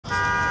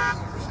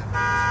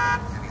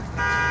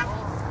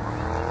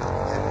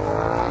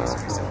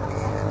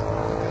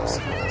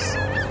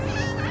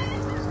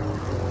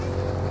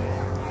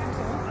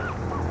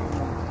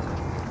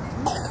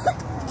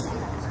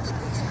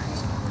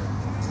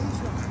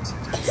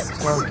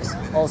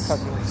all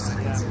settings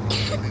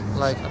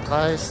like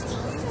advised.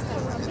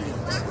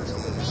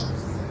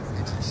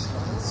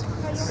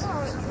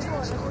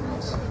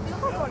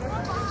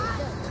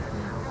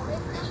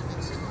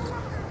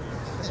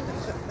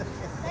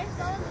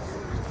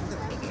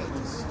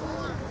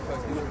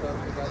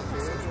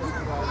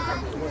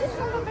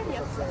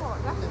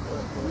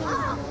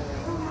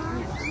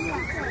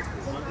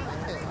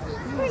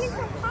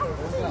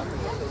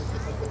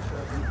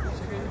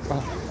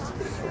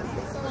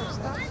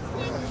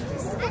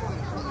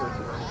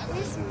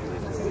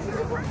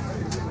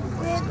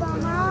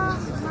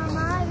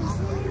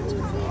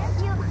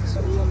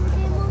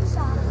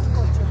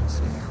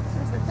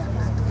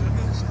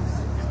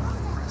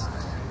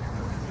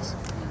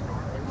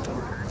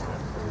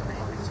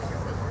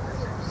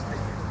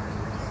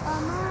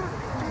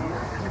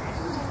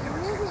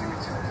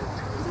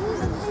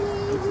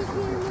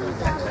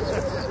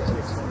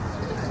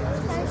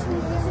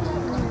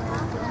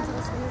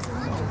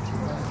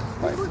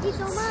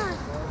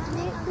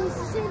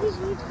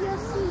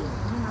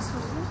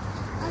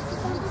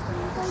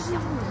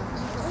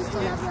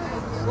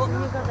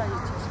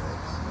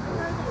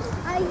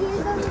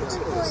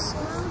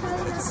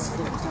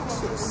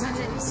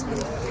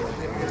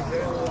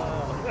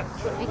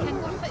 Vi kan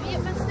gå för,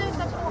 men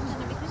sluta bråka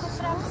nu, vi kan gå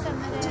fram sen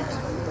när det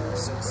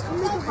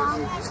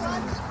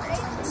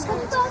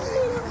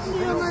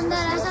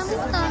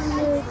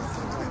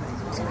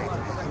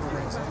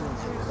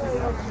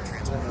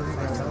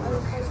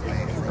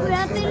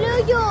Cuídatelo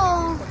yo.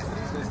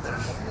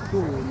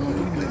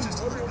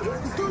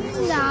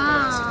 Tunda.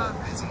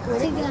 Yo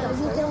tengo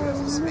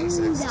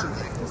tunda.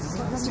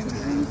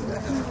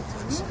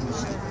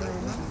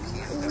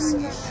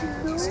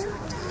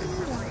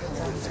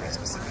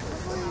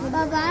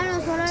 Papá, no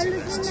solo hay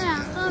luz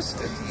naranjas,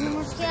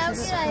 tenemos que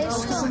abrir a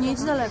esto. nie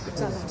idź daleko.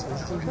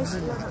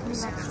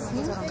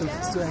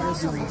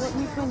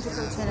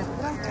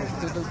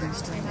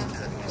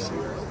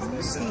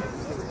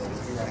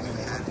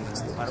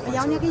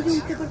 Ja on jakieś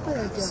dziurki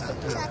podpowiedzi.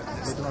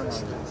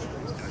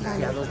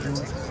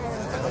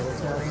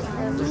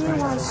 Nie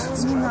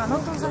masz, nie ma, no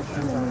to za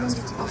chwilę nie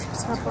będziecie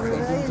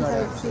zapowiadać,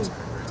 ale przyjść.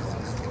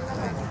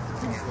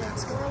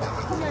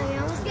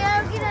 Tenemos que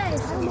abrir a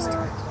esto.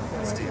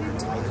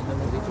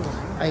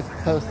 I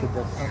posted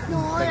that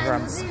on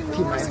Instagram.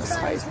 P-5 minutes.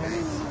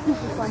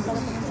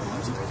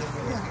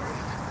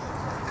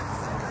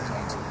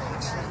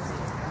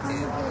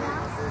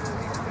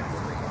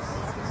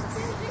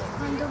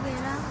 Cuando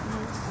quiera.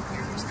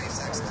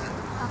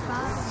 Papá.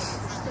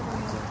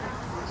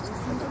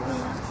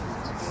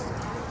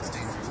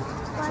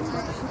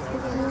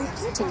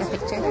 Take a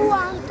picture.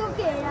 Cuando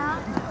quiera.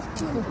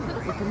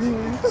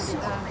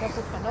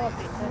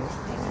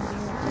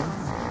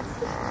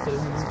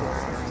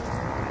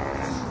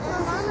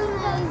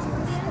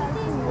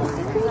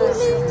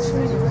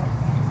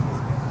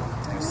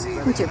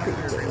 Would you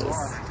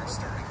please?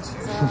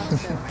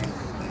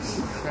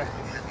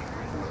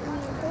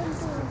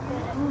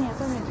 Nie,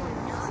 to nie.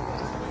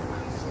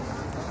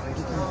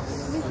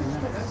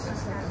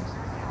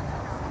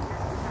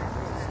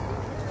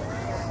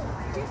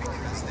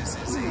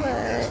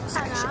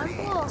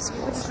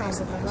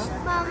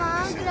 Mama,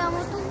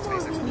 gramos tu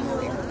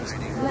móvil.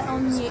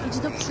 Leon, nie, idź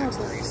do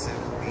przodu.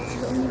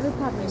 On nie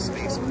wypadnie.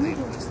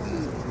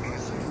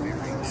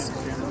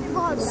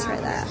 Woda.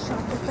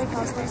 Tutaj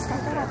kostek z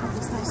temperaturą, to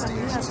jest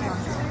najbardziej jasna.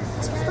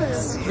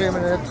 3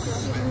 minutes.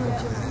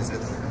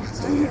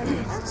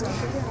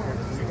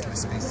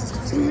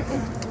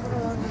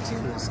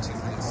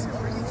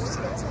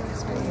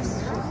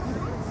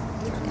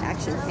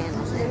 Action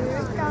panel there.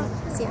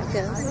 See how it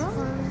goes.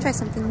 Try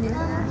something new.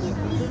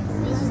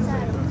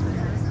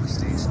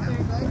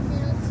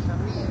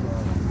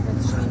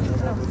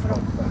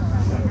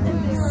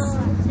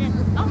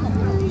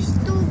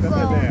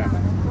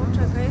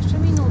 Poczekaj, jeszcze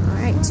minutę.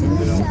 Alright, 2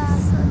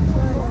 minutes.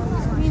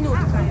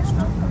 Minutka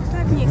jeszcze.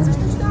 Tak, nie chcesz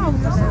też do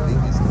auta.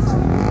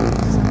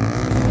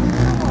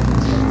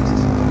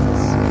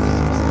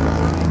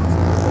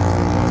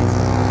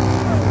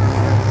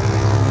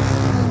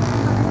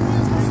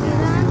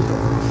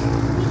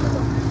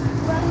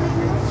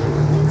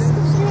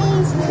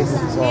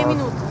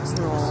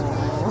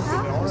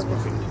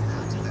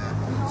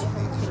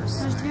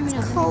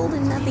 It's cold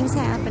and nothing's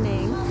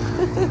happening.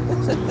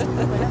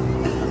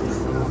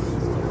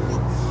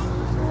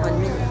 1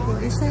 minute,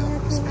 40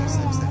 seconds.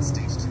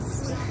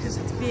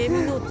 2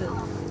 minuty.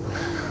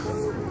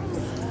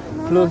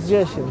 Plus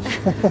 10.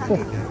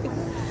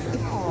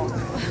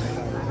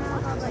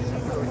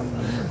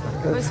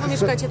 Państwo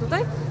mieszkacie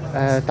tutaj?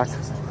 Tak.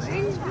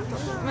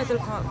 My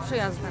tylko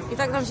przejazdem. I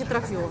tak nam się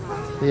trafiło.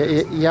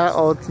 Ja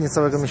od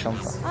niecałego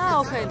miesiąca. A,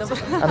 okej, dobra.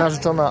 A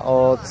narzeczona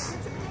od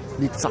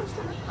lipca.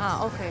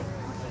 A, okej.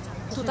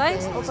 Tutaj?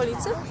 W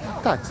okolicy?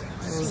 Tak.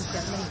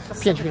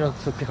 5 minut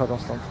piechotą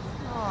stąd.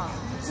 O,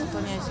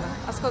 to nieźle.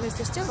 A skąd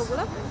jesteście w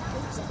ogóle?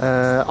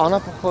 Ona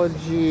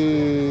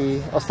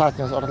pochodzi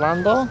ostatnio z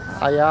Orlando,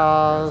 a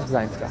ja z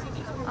Gdańska.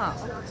 A,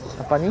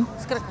 A pani?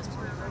 z Krakowa.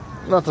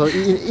 No to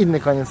inny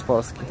koniec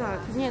Polski.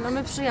 Tak, nie, no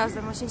my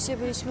przyjazdem. Właśnie dzisiaj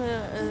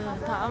byliśmy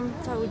tam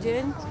cały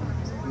dzień.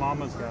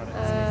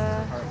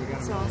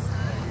 Co?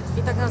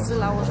 I tak nas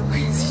zlało, że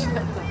koniec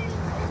świata.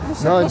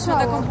 No, Mieliśmy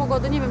taką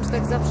pogodę, nie wiem czy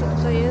tak zawsze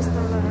tutaj jest,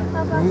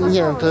 ale...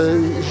 nie wiem, to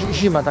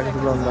zima tak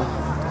wygląda.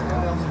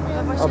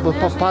 Albo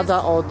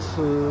popada od...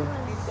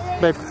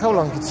 Babe, how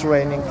long it's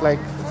raining? Like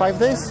 5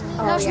 days?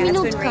 Oh, yeah,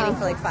 it's been raining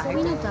for like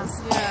 5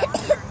 days.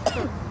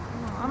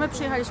 A my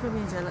przyjechaliśmy w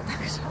niedzielę,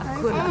 także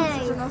akurat.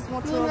 Że nas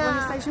zmoczyło, bo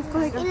nie staliśmy w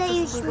kolejkach.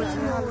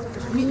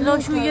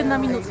 Losiu,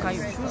 1 minutka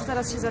już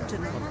zaraz się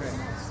zaczyna.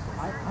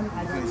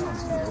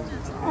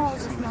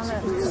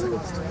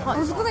 O,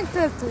 on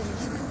zkonektetu.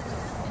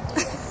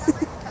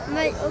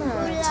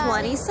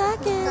 20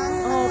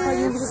 seconds. O,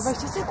 pani mówi, że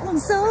 20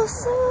 sekund. So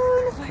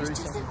soon. 20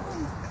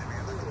 sekund.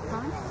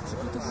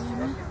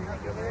 Przygotowujemy.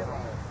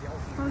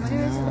 No, gdzie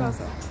jest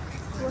proces?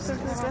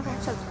 Telefon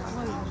przetrwa.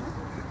 No już.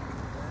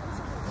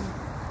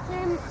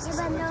 Nie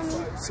będą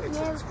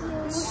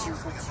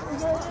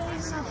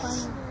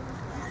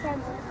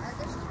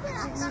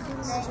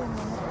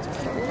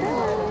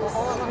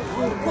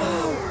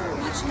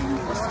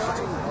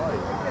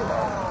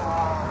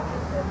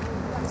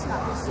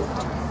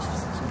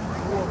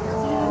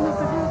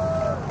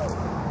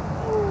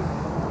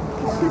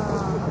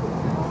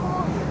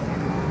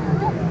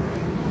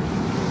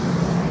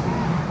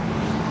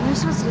No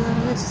jeszcze raz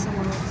leci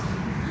samolot.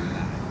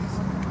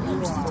 Nie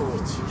wiem, czy ty to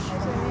widzisz.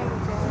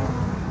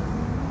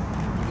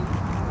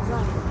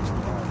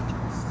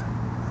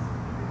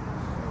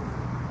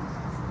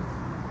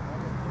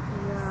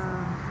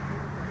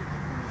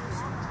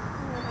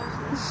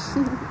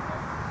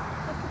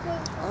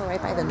 Oh,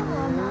 right by the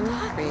moon.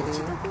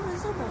 Pretty.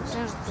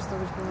 Księżyc przestał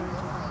być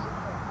pomarańczowy.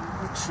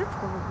 Jak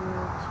szybko w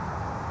ogóle.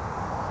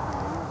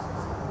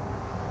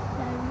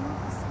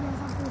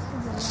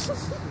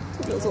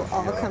 Those will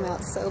all come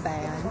out so bad.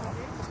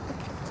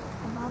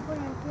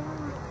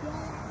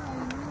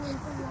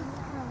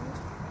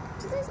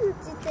 Czy to jest te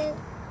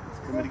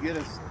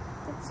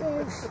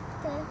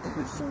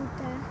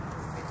żółte?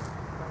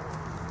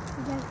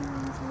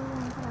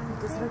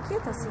 To jest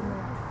rakieta, synu.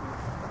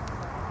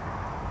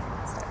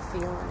 Start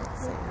feeling it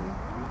soon.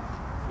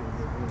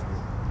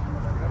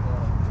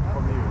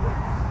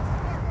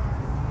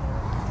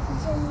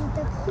 Gdzie mi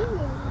to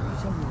chwilę?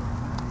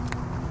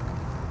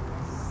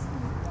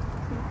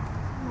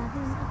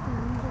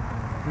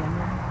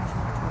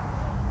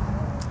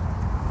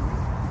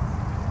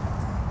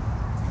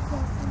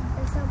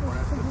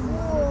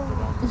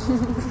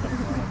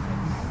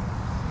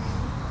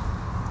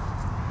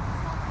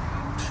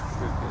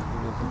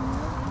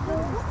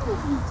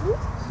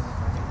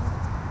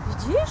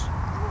 Widzisz?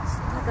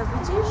 Tata,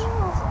 widzisz?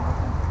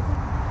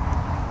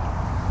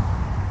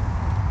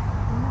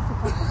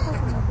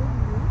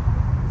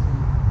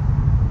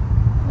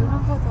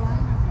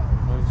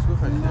 No i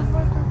słychać, nie?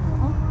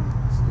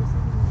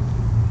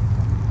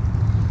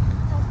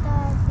 Tata,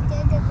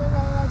 kiedy to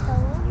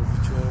zalatało?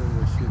 Widziałem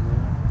właśnie, no.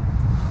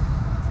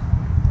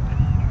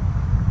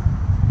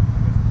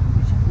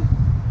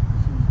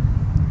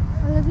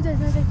 Ale widać,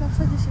 nawet jak na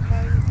wschodzie się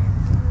pali.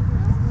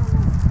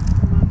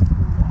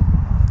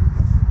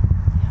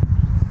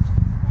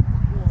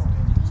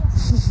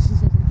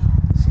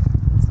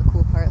 It's the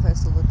cool part. It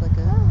has to look like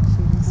a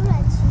shooting star.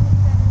 Leci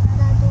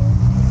na dół.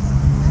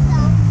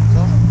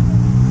 Co?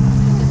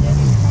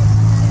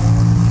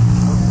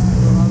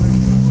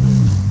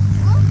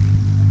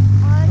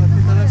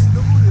 Rakieta leci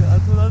do góry, a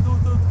tu na dół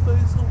to tutaj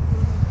są...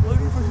 No i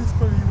się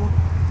spaliło.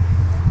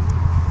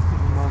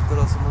 Mam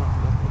teraz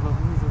na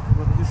górze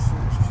chyba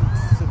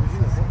 3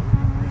 godziny.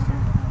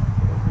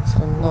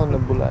 No,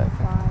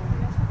 nebulejka.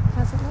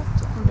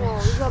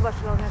 O, zobacz,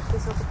 Leon, jak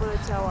wysoko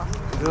poleciała.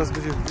 Teraz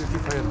będzie wielki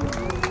fajerwerk.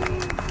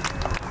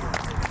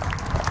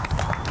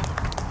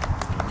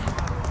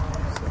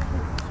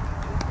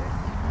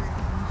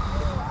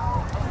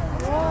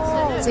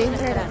 See,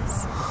 there it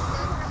is.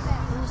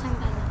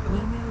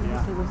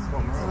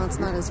 Well, it's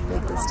not as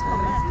big this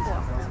time.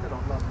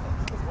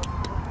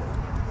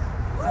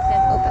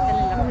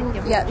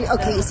 Yeah,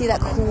 okay, you see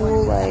that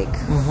cool, like,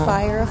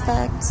 fire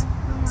effect?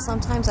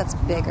 Sometimes that's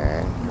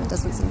bigger. It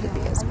doesn't seem to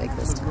be as big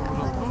this time.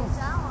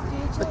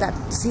 But that,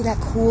 see that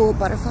cool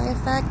butterfly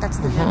effect? That's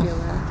the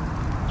nebula.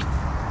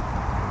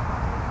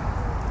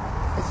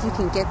 If you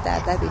can get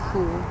that, that'd be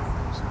cool.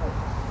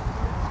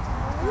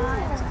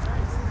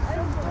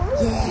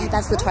 Yeah,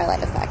 that's the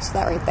twilight effect.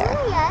 That right there.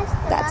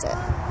 That's it.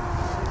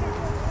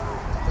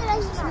 Teraz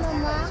jest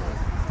mama.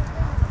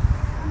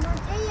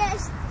 Gdzie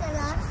jest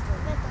teraz?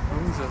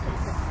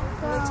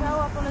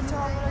 Poleciała,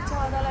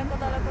 daleko,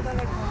 daleko,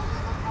 daleko.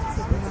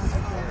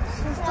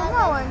 To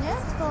małe, nie?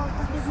 To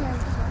takie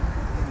większe.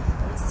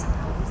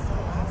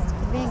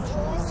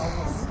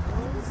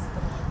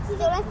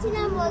 To leci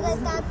na wodę,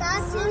 tata,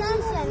 czy na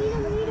ziemię?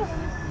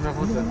 Na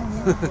wodę.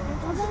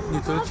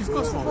 Nie, to leci w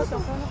kosmos.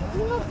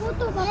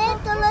 Nie,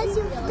 to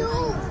leci w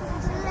dół.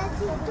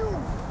 Leci w dół.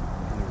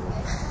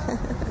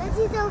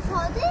 Leci do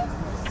wody?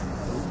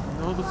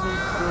 No to są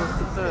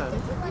te.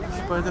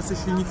 Pamiętasz te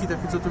silniki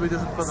takie, co tobie też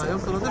odpadają?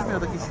 To ona też miała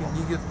takie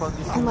silniki,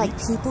 odpadnie And silnik. like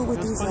people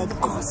with these like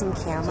awesome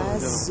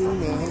cameras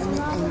zoom in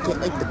and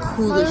get like the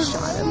coolest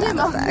shot of that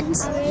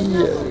effect.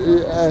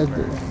 Yeah, and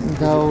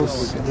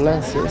those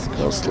lenses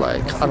cost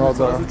like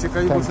another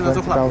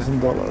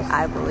 $10,000.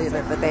 I believe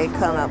it, but they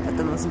come up with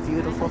the most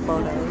beautiful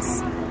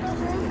photos.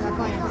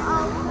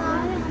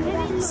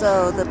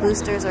 So the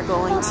boosters are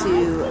going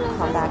to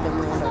come back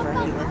and land over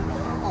here.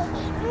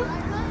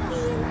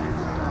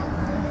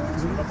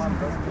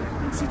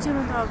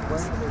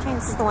 Okay,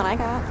 this is the one I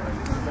got.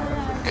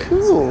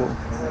 Cool.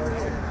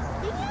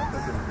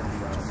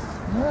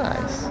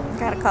 Nice.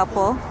 Got a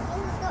couple.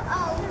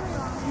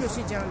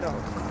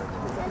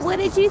 What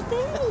did you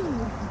think?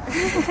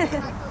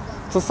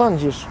 Co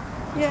sądzisz?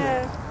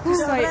 Yeah, he's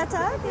tired.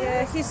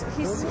 Yeah,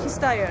 he's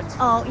tired.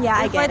 Oh, yeah,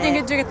 I get Fighting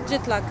it. a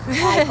jet lag.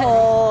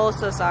 Oh,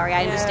 so sorry.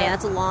 I understand.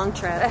 It's a long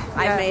trip.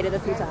 I've made it a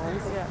few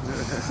times.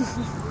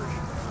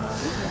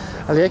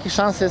 Ale jakie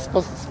szanse jest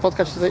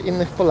spotkać tutaj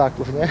innych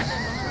Polaków, nie?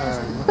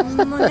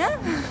 No nie?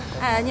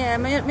 Nie,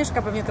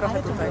 mieszka pewnie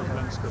trochę tutaj.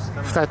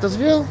 W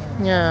Titusville?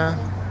 Nie.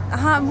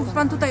 Aha, mówi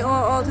pan tutaj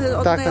o Tak,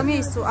 tutaj o tak.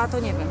 miejscu, a to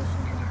nie wiem.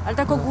 Ale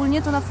tak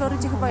ogólnie to na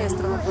Florydzie chyba jest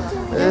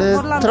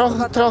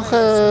trochę. Trochę,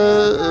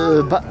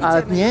 a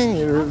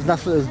nie,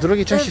 w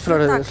drugiej części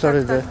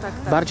Florydy. Tak.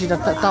 Bardziej na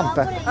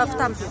Tampę. A w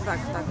Tampie, tak.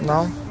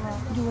 No.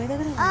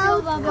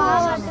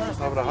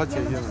 Dobra,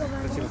 chodźcie, idziemy.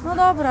 No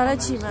dobra,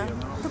 lecimy.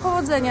 Do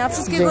powodzenia,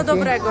 wszystkiego Dzięki.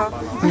 dobrego.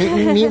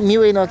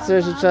 Miłej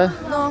nocy życzę.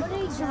 No,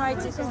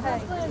 trzymajcie się,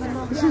 hej.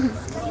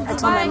 I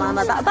told my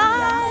mama bye bye.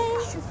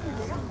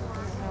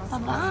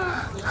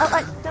 Oh,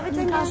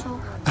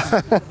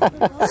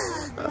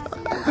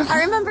 I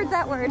remembered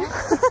that word.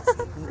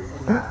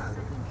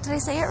 Did I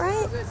say it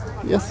right?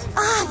 Yes.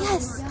 Ah,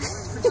 yes.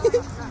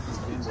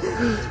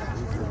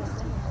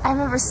 I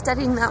remember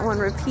studying that one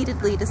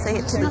repeatedly to say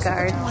it to the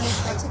guard.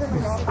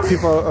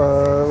 People,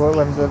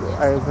 when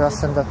I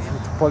send that to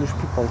Polish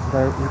people,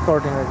 they're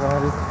recording it,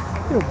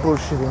 you're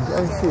bullshitting.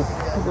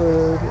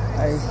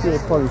 I hear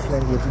Polish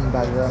language in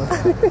background.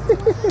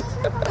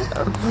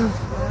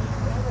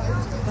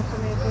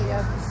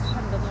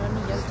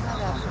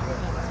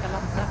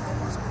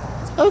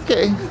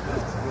 Okay,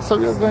 so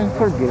we're going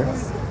for beer.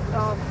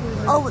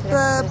 Oh,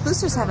 the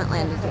boosters haven't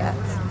landed yet.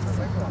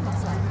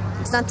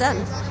 It's not done.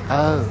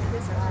 Oh.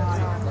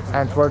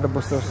 And where the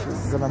boosters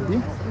gonna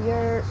be?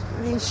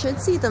 You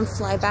should see them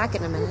fly back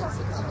in a minute.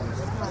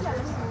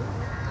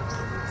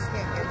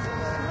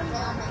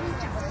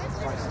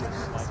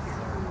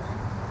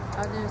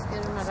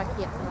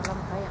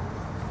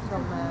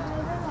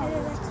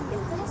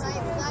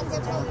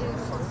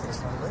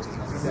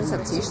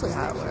 That's usually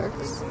how it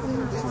works. I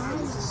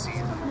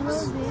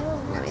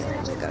mean,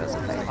 it goes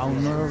okay.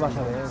 Aún no lo vas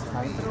a ver,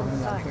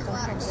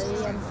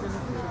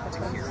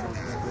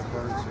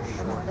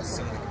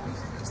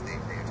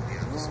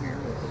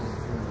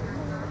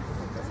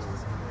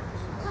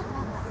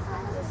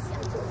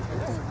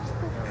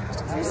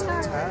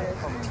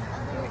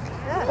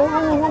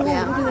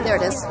 Yeah, there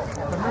it is.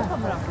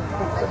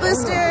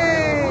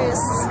 Boosters!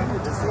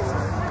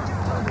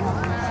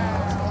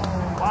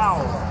 Wow!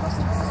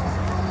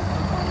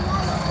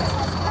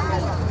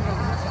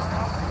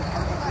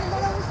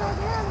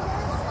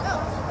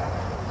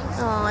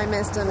 Oh, I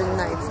missed them in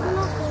nights.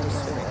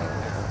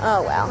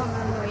 Oh, well.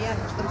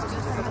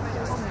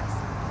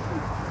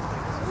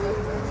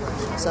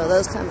 So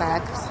those come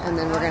back, and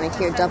then we're going to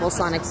hear double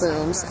sonic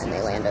booms, and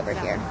they land over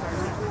here.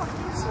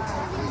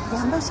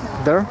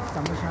 There?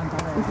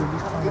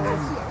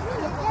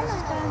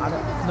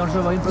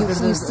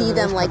 You see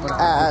them like,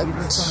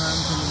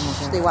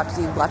 you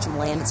watch them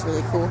land, it's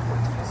really cool.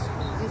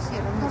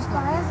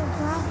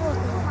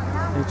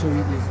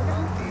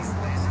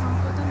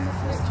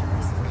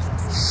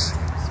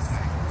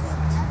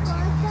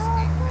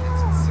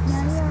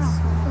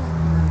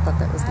 I thought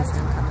that was the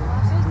sound coming.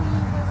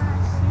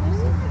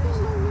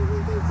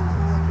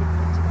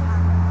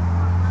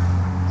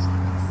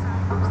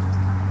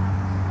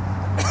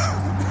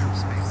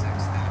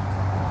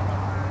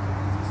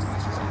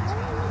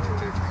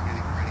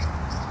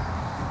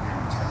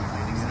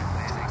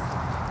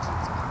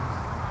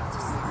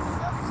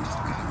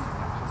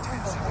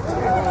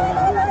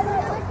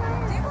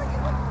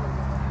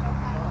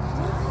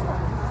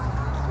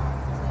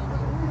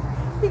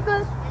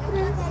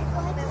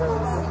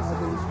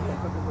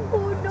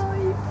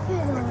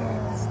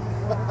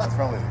 That's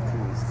probably the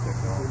coolest kick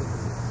off.